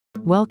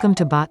Welcome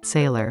to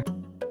BotSailor.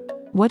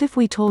 What if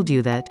we told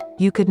you that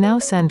you could now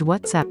send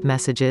WhatsApp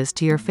messages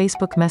to your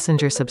Facebook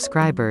Messenger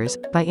subscribers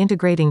by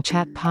integrating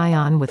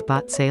ChatPion with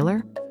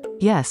BotSailor?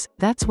 Yes,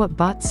 that's what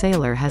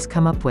BotSailor has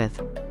come up with.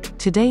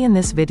 Today in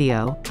this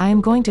video, I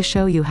am going to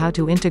show you how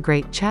to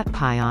integrate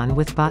ChatPion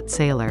with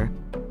BotSailor.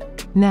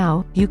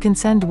 Now, you can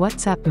send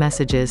WhatsApp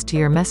messages to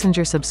your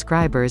Messenger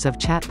subscribers of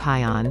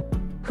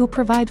ChatPion, who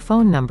provide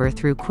phone number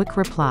through quick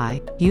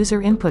reply,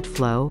 user input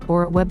flow,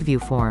 or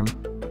WebView form.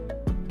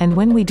 And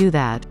when we do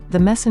that, the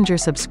Messenger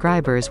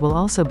subscribers will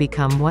also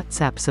become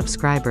WhatsApp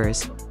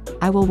subscribers.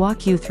 I will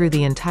walk you through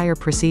the entire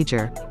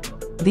procedure.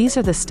 These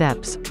are the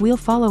steps we'll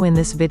follow in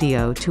this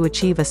video to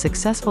achieve a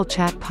successful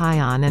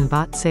ChatPion and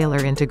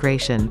BotSailor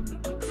integration.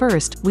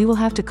 First, we will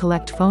have to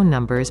collect phone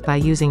numbers by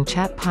using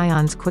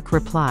ChatPion's quick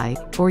reply,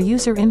 or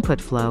user input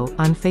flow,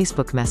 on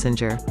Facebook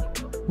Messenger.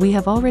 We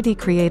have already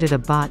created a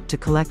bot to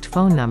collect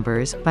phone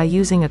numbers by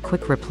using a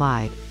quick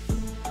reply.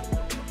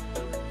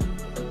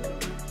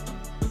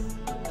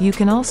 You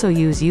can also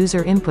use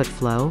user input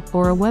flow,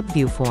 or a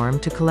WebView form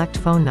to collect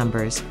phone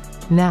numbers.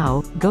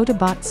 Now, go to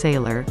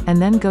BotSailor,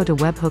 and then go to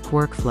Webhook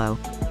Workflow.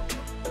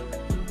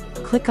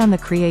 Click on the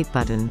Create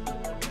button.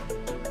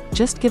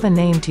 Just give a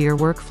name to your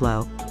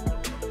workflow.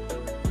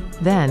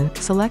 Then,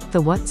 select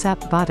the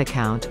WhatsApp bot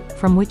account,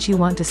 from which you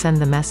want to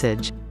send the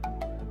message.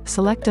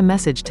 Select a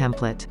message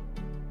template.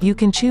 You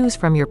can choose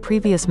from your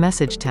previous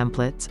message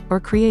templates,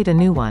 or create a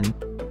new one.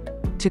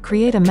 To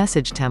create a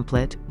message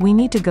template, we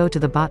need to go to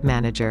the Bot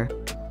Manager.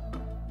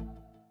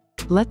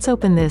 Let's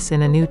open this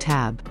in a new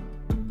tab.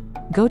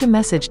 Go to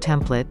Message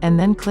Template and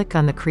then click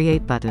on the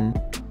Create button.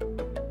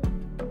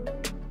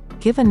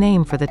 Give a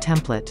name for the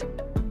template.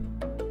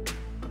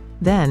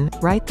 Then,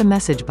 write the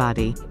message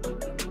body.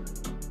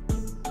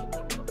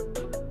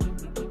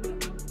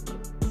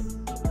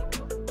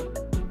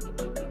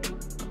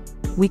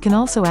 We can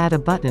also add a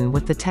button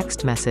with the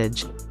text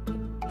message.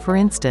 For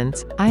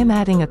instance, I am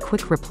adding a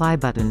quick reply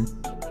button.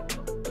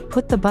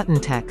 Put the button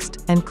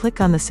text, and click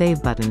on the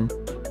Save button.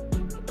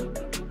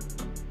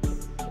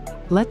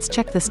 Let's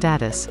check the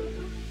status.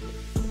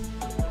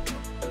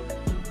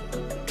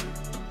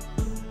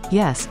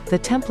 Yes, the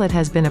template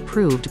has been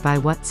approved by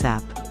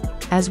WhatsApp.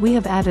 As we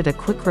have added a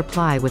quick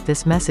reply with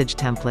this message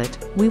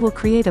template, we will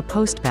create a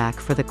postback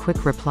for the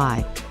quick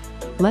reply.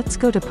 Let's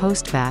go to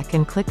Postback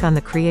and click on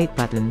the Create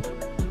button.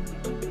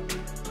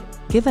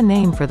 Give a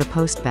name for the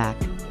postback.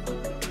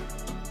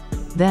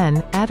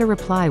 Then, add a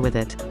reply with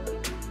it.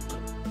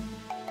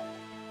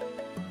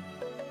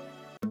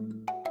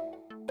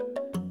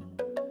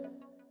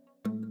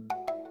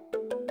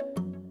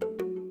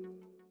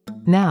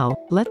 Now,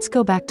 let's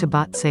go back to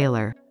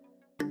BotSailor.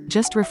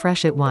 Just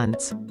refresh it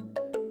once.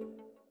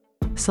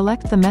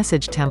 Select the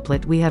message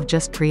template we have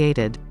just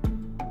created.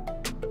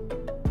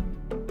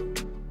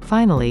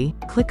 Finally,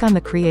 click on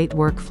the Create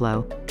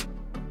Workflow.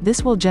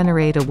 This will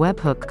generate a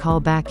webhook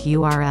callback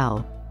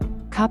URL.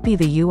 Copy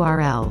the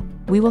URL.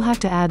 We will have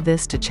to add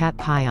this to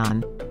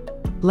ChatPion.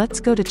 Let's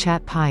go to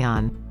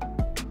ChatPion.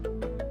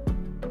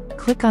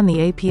 Click on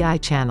the API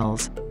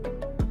channels.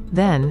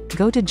 Then,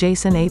 go to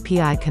JSON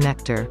API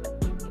connector.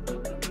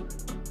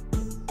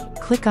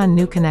 Click on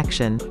New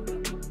Connection.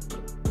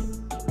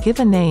 Give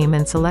a name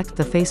and select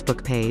the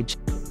Facebook page.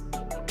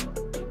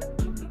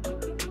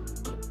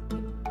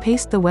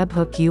 Paste the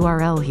webhook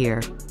URL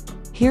here.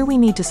 Here we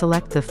need to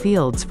select the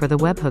fields for the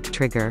webhook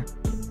trigger.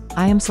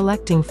 I am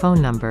selecting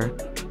phone number.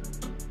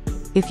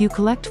 If you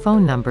collect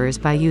phone numbers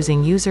by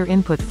using user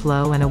input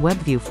flow and a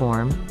WebView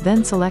form,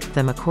 then select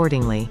them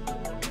accordingly.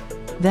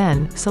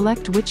 Then,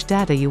 select which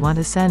data you want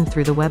to send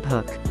through the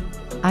webhook.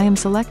 I am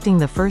selecting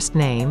the first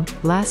name,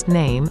 last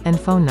name, and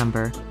phone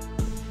number.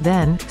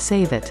 Then,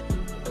 save it.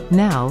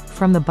 Now,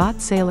 from the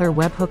BotSailor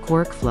webhook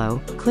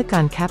workflow, click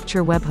on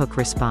Capture Webhook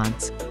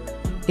Response.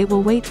 It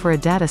will wait for a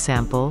data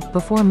sample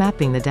before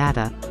mapping the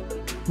data.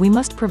 We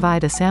must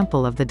provide a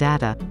sample of the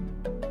data.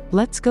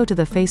 Let's go to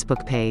the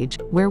Facebook page,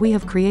 where we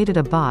have created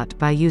a bot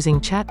by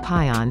using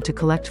ChatPion to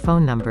collect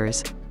phone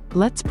numbers.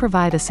 Let's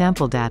provide a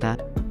sample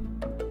data.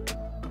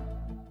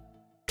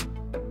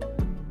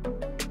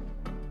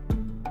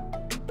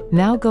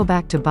 Now go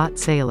back to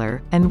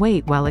BotSailor, and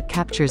wait while it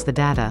captures the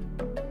data.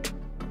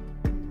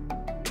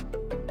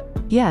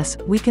 Yes,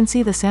 we can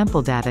see the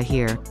sample data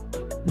here.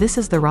 This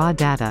is the raw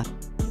data.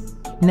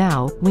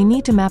 Now, we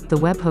need to map the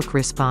webhook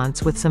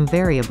response with some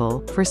variable,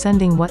 for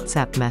sending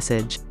WhatsApp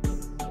message.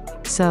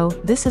 So,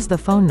 this is the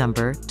phone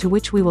number, to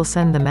which we will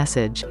send the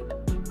message.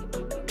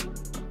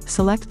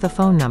 Select the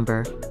phone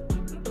number.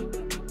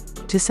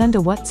 To send a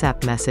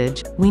WhatsApp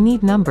message, we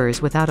need numbers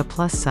without a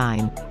plus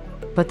sign.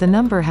 But the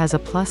number has a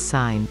plus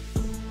sign.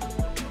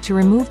 To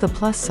remove the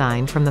plus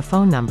sign from the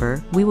phone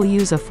number, we will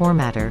use a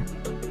formatter.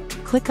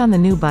 Click on the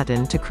New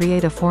button to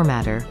create a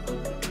formatter.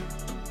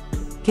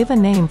 Give a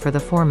name for the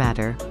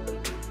formatter.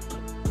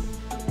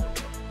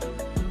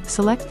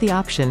 Select the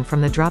option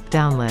from the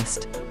drop-down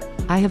list.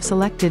 I have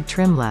selected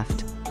Trim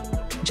Left.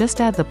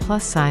 Just add the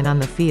plus sign on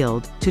the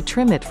field, to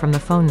trim it from the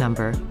phone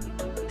number.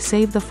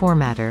 Save the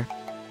formatter.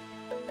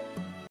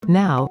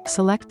 Now,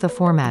 select the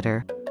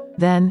formatter.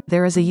 Then,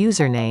 there is a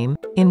username.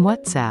 In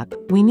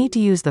WhatsApp, we need to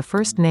use the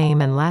first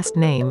name and last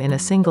name in a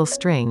single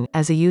string,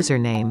 as a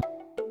username.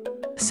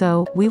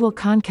 So, we will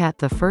concat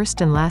the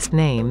first and last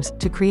names,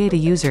 to create a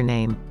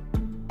username.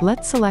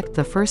 Let's select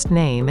the first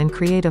name and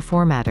create a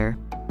formatter.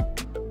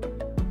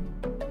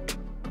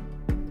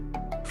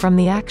 From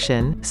the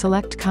action,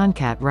 select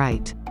concat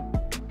right.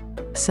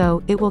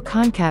 So, it will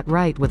concat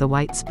right with a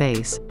white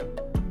space.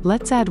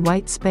 Let's add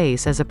white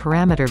space as a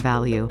parameter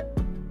value.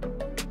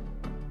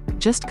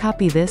 Just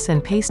copy this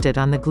and paste it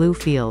on the glue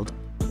field.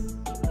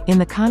 In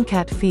the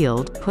concat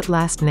field, put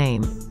last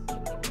name.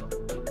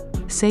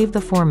 Save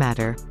the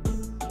formatter.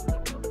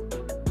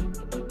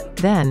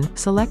 Then,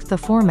 select the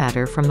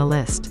formatter from the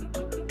list.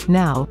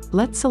 Now,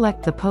 let's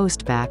select the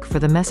postback for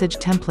the message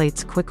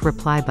template's quick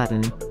reply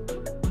button.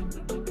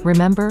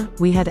 Remember,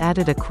 we had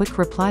added a quick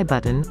reply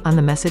button on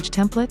the message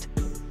template?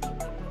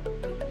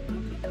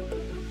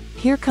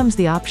 Here comes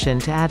the option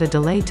to add a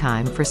delay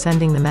time for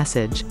sending the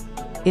message.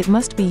 It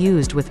must be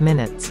used with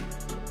minutes.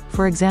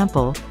 For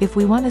example, if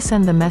we want to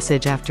send the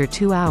message after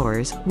 2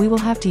 hours, we will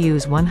have to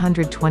use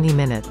 120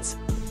 minutes.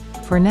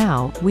 For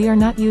now, we are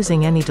not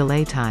using any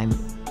delay time.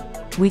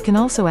 We can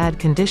also add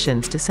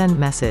conditions to send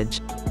message.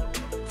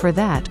 For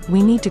that,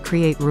 we need to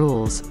create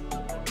rules.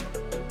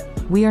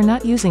 We are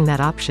not using that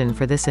option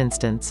for this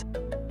instance.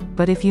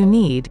 But if you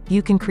need,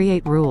 you can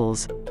create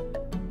rules.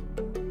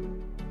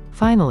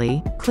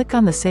 Finally, click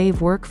on the Save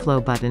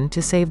Workflow button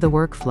to save the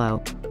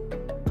workflow.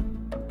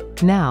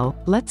 Now,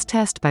 let's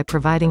test by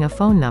providing a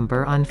phone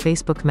number on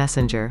Facebook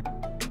Messenger.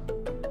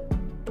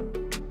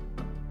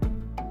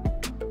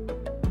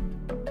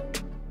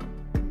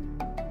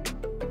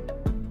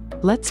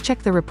 Let's check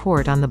the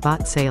report on the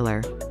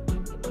BotSailor.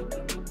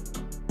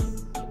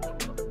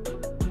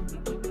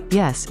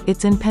 Yes,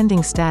 it's in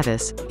pending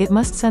status. It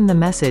must send the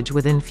message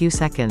within few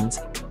seconds.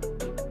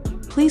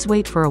 Please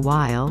wait for a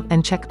while,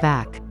 and check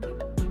back.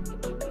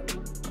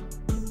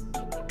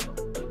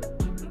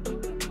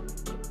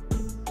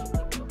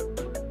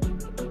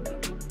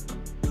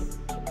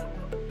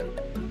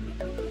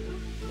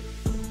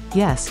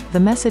 Yes, the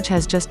message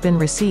has just been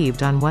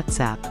received on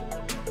WhatsApp.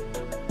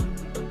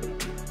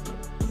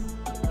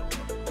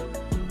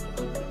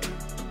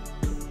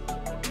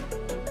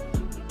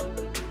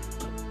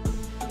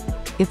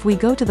 If we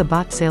go to the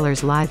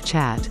BotSailor's live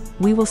chat,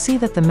 we will see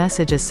that the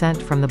message is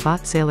sent from the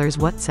BotSailor's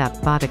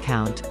WhatsApp bot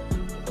account.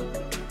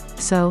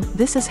 So,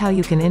 this is how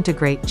you can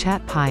integrate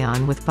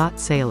ChatPion with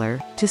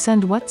BotSailor, to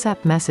send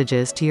WhatsApp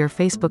messages to your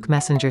Facebook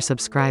Messenger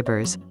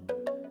subscribers.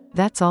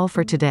 That's all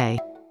for today.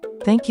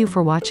 Thank you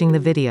for watching the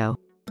video.